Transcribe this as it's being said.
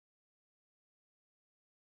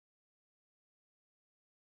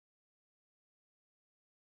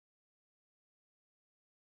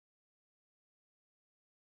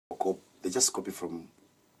They just copy from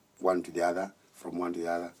one to the other,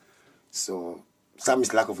 So some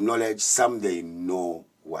is lack of knowledge, some they know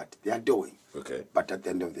what they are doing. Okay. But at the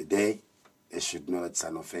end of the day, they should know it's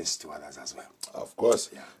an offense to others as well. Of course.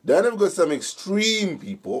 Yeah. Then I've got some extreme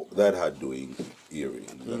people that are doing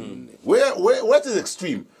earrings. What is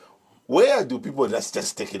extreme? Where do people just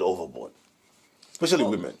take it overboard? Especially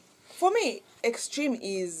women. For me, extreme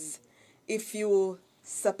is if you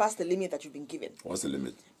surpass the limit that you've been given. What's the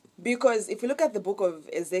limit? Because if you look at the book of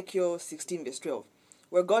Ezekiel 16 verse 12,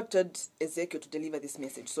 where God told Ezekiel to deliver this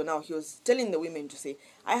message. So now he was telling the women to say,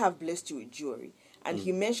 I have blessed you with jewelry. And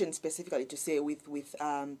he mentioned specifically to say with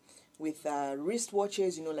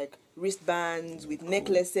wristwatches, like wristbands, with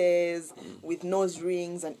necklaces, with nose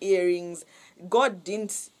rings and earrings. God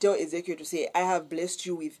didn't tell Ezekiel to say, I have blessed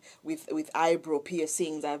you with eyebrow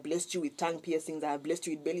piercings, I have blessed you with tongue piercings, I have blessed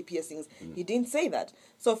you with belly piercings. He didn't say that.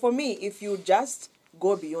 So for me, if you just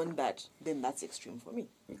go beyond that, then that's extreme for me.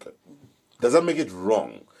 Okay. Does that make it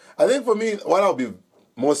wrong? I think for me, what I'll be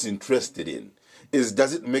most interested in is,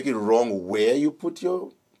 does it make it wrong where you put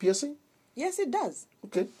your piercing? Yes, it does.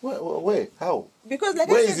 Okay. Where? How? Because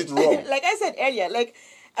where is it wrong? Like I said earlier,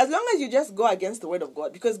 as long as you just go against the word of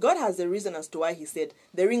God, because God has a reason as to why he said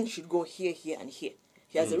the ring should go here, here, and here.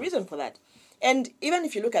 He has a reason for that. And even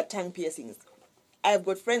if you look at tongue piercings, I've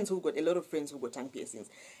got a lot of friends who got tongue piercings.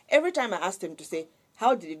 Every time I ask them to say,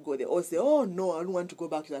 how did it go? They all say, oh no, I don't want to go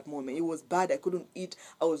back to that moment. It was bad. I couldn't eat.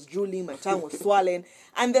 I was drooling. My tongue was swollen.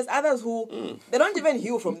 And there's others who, they don't even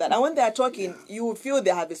heal from that. And when they're talking, you feel they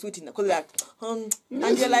have a sweetener. Because they're like,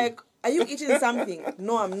 and you're like, are you eating something?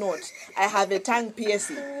 No, I'm not. I have a tongue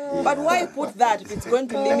piercing. But why put that if it's going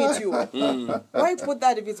to limit you? Why put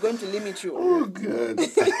that if it's going to limit you? Oh, God.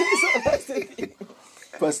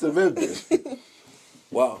 Pastor Melvin.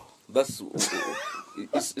 Wow,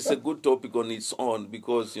 it's a good topic on its own,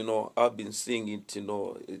 because I've been seeing it.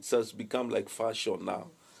 It has become like fashion now.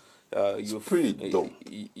 It's pretty dope.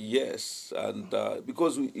 Yes, and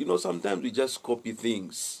because sometimes we just copy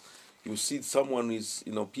things. You see someone is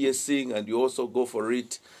piercing, and you also go for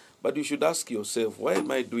it. But you should ask yourself, why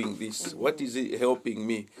am I doing this? What is it helping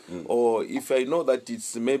me? Or if I know that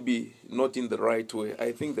it's maybe not in the right way,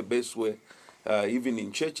 I think the best way, even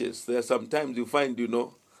in churches, there are sometimes you find,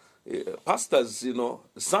 pastors,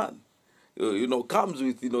 son, comes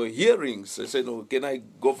with, hearings. I say, no, can I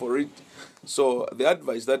go for it? So the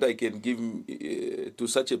advice that I can give to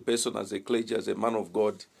such a person as a clergy, as a man of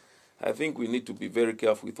God, I think we need to be very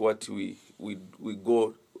careful with what we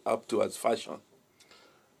go up to as fashion.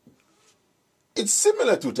 It's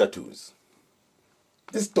similar to tattoos.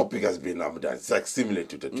 This topic has been done. It's like similar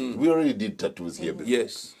to tattoos. We already did tattoos here before.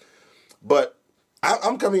 Yes, but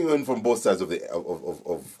I'm coming in from both sides of the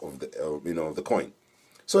coin.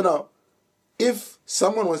 So now, if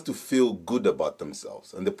someone wants to feel good about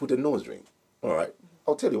themselves and they put a nose ring, all right,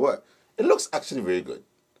 I'll tell you what, it looks actually very good.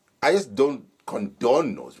 I just don't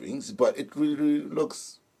condone nose rings, but it really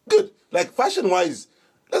looks good. Like fashion-wise,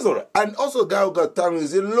 that's all right. And also, guy who got tongue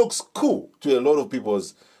rings, it looks cool to a lot of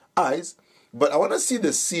people's eyes, but I want to see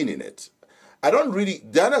the scene in it.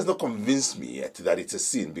 Diana's not convinced me yet that it's a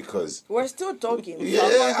sin, because... We're still talking. Yeah,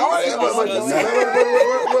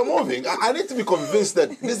 we're moving. I need to be convinced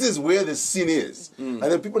that this is where the sin is. And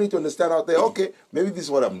then people need to understand out there, okay, maybe this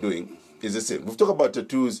is what I'm doing is a sin. We've talked about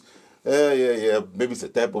tattoos. Maybe it's a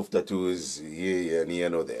type of tattoos here and here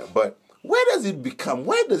and there. But where does it become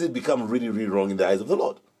really, really wrong in the eyes of the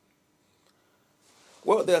Lord?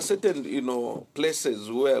 Well, there are certain,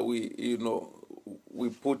 places where we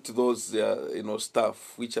put those,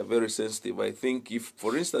 stuff which are very sensitive. I think if,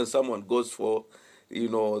 for instance, someone goes for,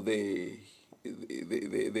 the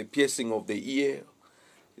piercing of the ear,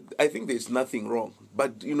 I think there's nothing wrong.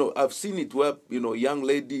 But, I've seen it where, young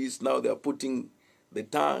ladies, now they're putting the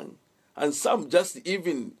tongue, and some just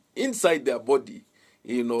even inside their body,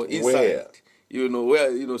 inside.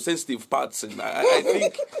 Where? Sensitive parts. And I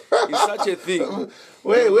think it's such a thing.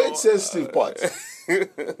 Where sensitive parts?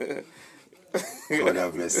 God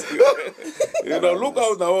have mercy. Look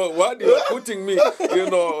out now, what you're putting me,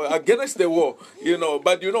 against the wall,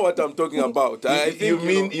 but you know what I'm talking about. I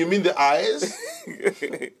think, you mean the eyes?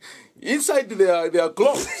 Inside their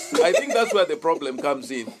clothes. I think that's where the problem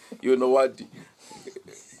comes in. You know what?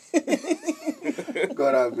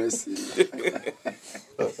 God have mercy.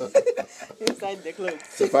 Inside the clothes.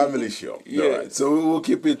 It's a family show. Yeah. All right. So we will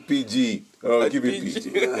keep it PG. Keep it PG.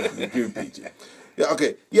 Keep it PG. Yeah,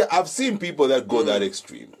 okay. Yeah, I've seen people that go that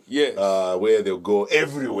extreme. Yes. Where they'll go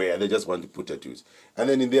everywhere and they just want to put tattoos. And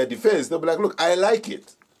then in their defense, they'll be like, look, I like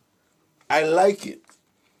it. I like it.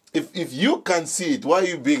 If you can't see it, why are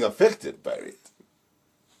you being affected by it?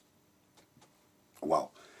 Wow.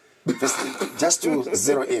 First, just to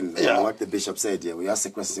zero in on what the bishop said here, we ask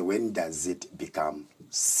the question, when does it become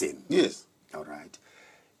sin? Yes. All right.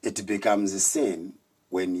 It becomes a sin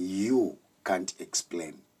when you can't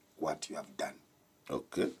explain what you have done.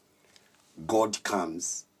 Okay. God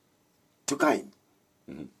comes to Cain.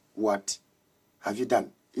 What have you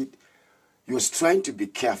done? He was trying to be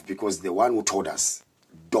careful because the one who told us,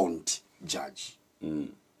 don't judge.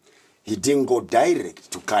 He didn't go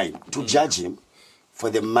direct to Cain to judge him for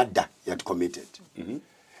the murder he had committed.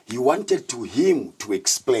 He wanted him to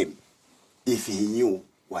explain if he knew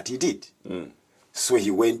what he did. So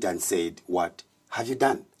he went and said, what have you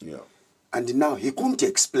done? Yeah. And now he couldn't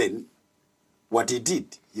explain what he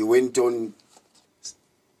did. He went on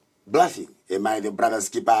bluffing. Am I the brother's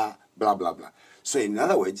keeper? Blah, blah, blah. So in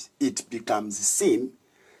other words, it becomes sin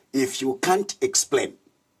if you can't explain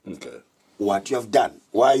what you have done.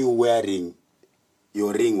 Why are you wearing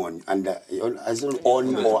your ring on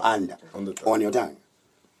or under? On your tongue.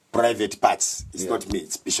 Private parts. It's not me,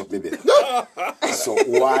 it's Bishop Mibel. So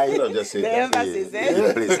why? Just say The that. emphasis,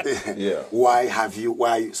 eh? Please. Why have you?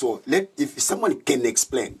 Why? So if someone can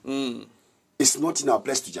explain, it's not in our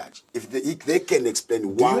place to judge. If they can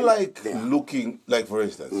explain why. Do you like they are. looking, like for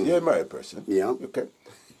instance, you're a married person. Yeah. Okay.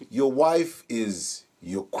 Your wife is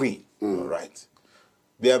your queen, all right?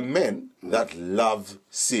 There are men that love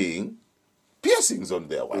seeing piercings on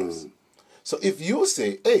their wives. So if you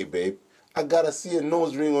say, hey, babe, I gotta see a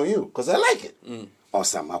nose ring on you because I like it.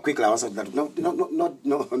 Awesome. I'll quickly answer that.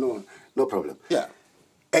 No problem. Yeah.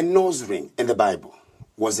 A nose ring in the Bible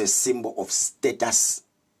was a symbol of status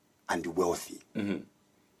and wealthy.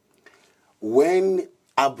 When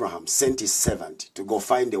Abraham sent his servant to go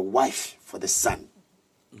find a wife for the son,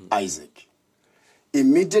 Isaac,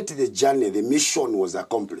 immediately the journey, the mission was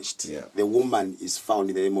accomplished. Yeah. The woman is found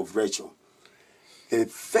in the name of Rachel. The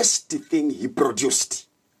first thing he produced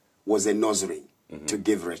was a nose ring to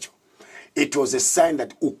give Rachel. It was a sign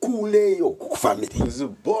that ukule your family. This is a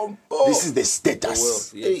bomb. This is the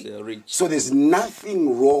status. Yes, they are rich. So there's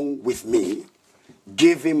nothing wrong with me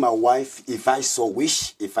giving my wife, if I so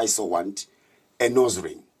wish, if I so want, a nose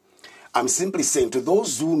ring. I'm simply saying to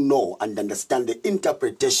those who know and understand the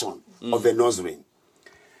interpretation of a nose ring,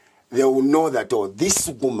 they will know that, oh, this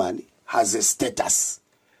woman has a status.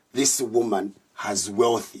 This woman has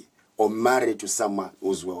wealthy or married to someone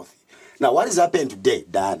who's wealthy. Now, what is happening today,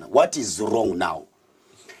 Diana? What is wrong now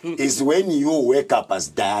is when you wake up as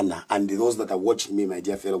Diana, and those that are watching me, my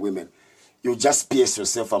dear fellow women, you just pierce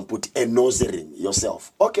yourself and put a nose ring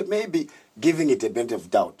yourself. Okay, maybe giving it a benefit of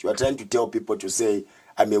doubt. You are trying to tell people to say,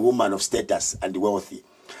 I'm a woman of status and wealthy.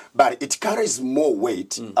 But it carries more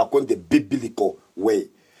weight according to the biblical way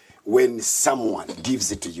when someone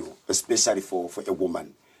gives it to you, especially for a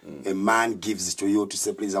woman. A man gives it to you to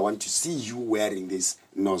say, please, I want to see you wearing this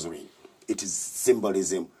nose ring. It is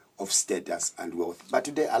symbolism of status and wealth. But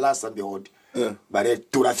today, alas and behold, but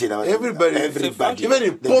everybody, even in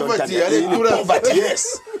poverty,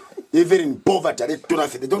 yes, even in poverty,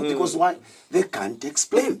 they don't, because why? They can't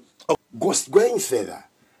explain. Going further,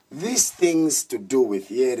 these things to do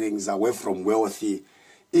with earrings away from wealthy,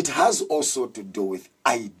 it has also to do with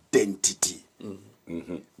identity.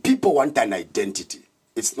 People want an identity.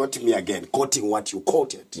 It's not me again quoting what you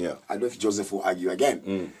quoted. Yeah. I don't know if Joseph will argue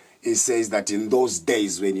again. He says that in those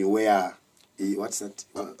days when you wear, what's that?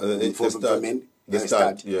 For men, the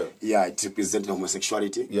stud, yeah, it represented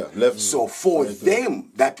homosexuality. Yeah, left. So for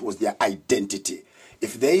them, that was their identity.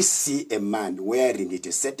 If they see a man wearing it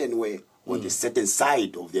a certain way on the certain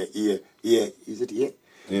side of their ear, is it ear?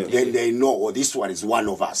 Yeah. Then they know, oh, this one is one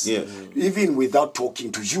of us. Yeah. Even without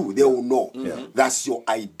talking to you, they will know. That's your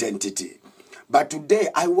identity. But today,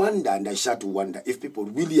 I wonder, and I start to wonder, if people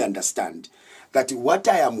really understand that what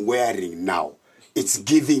I am wearing now, it's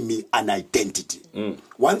giving me an identity.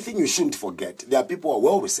 One thing you shouldn't forget, there are people who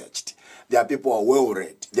are well-researched. There are people who are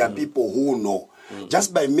well-read. There are people who know.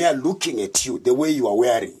 Just by mere looking at you, the way you are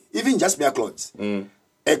wearing, even just mere clothes,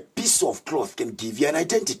 a piece of cloth can give you an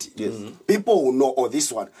identity. People will know, oh,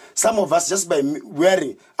 this one. Some of us, just by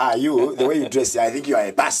wearing, the way you dress, I think you are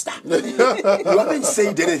a pastor. You haven't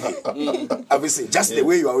said anything. Obviously, just the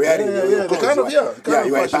way you are wearing your clothes.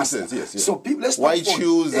 You are a pastor. Yes. So people, let's white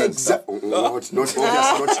shoes and stuff. No.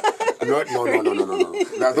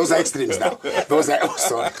 Those are extremes now. Those are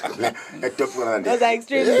those are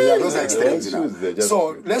extremes. Yeah, those are extremes now.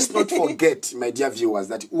 So let's not forget, my dear viewers,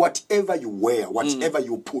 that whatever you wear, whatever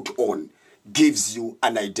you put on, gives you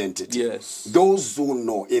an identity. Yes. Those who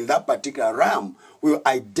know in that particular realm will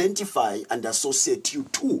identify and associate you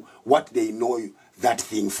to what they know that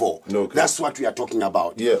thing for. Okay. That's what we are talking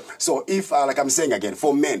about. Yeah. So if, like I'm saying again,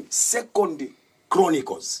 for men, second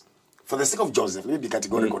Chronicles. For the sake of Joseph, let me be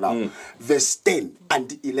categorical now. Verse 10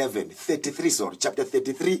 and 11. 33, sorry. Chapter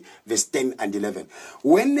 33, verse 10 and 11.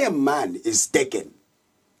 When a man is taken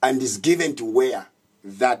and is given to wear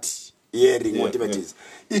that earring, whatever it is,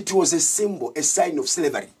 it was a symbol, a sign of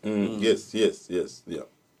slavery. Yes, yeah.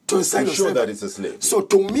 To a sign I'm of sure slavery. that it's a slave. So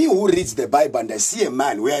to me who reads the Bible and I see a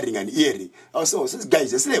man wearing an earring, also, this guy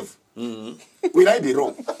is a slave. Will I be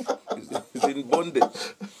wrong? He's in bondage.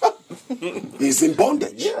 He's in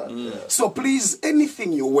bondage. Yeah. So please,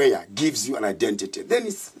 anything you wear gives you an identity. Then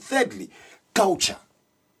it's thirdly, culture.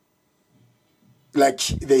 Like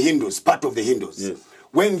the Hindus, part of the Hindus. Yes.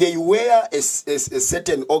 When they wear a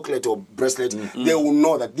certain anklet or bracelet, they will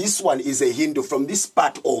know that this one is a Hindu from this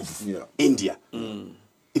part of India.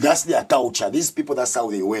 That's their culture. These people, that's how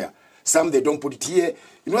they wear. Some, they don't put it here.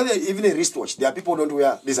 You know, even a wristwatch, there are people who don't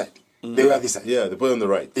wear this side. They wear this side. Yeah, they put it on the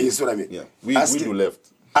right. You see what I mean? Yeah, we do left.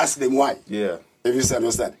 Ask them why. Yeah. If you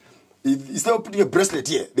understand. Instead of putting a bracelet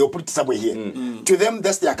here, they'll put it somewhere here. To them,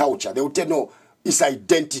 that's their culture. They will tell, no, it's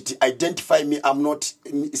identity. Identify me. I'm not,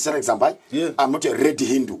 it's an example. Yeah. I'm not a red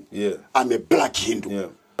Hindu. Yeah. I'm a black Hindu. Yeah.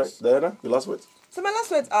 Right, Diana, your last words? So my last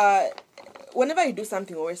words are, whenever you do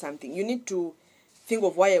something or wear something, you need to think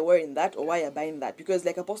of why you're wearing that or why you're buying that. Because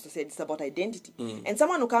like Apostle said, it's about identity. And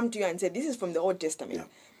someone will come to you and say, this is from the Old Testament. Yeah.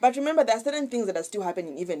 But remember, there are certain things that are still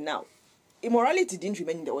happening even now. Immorality didn't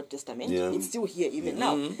remain in the Old Testament. Yeah. It's still here even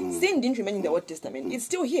now. Sin didn't remain in the Old Testament. It's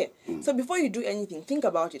still here. So before you do anything, think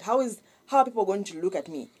about it. How are people going to look at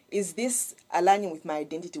me? Is this aligning with my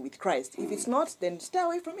identity with Christ? If it's not, then stay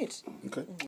away from it. Okay.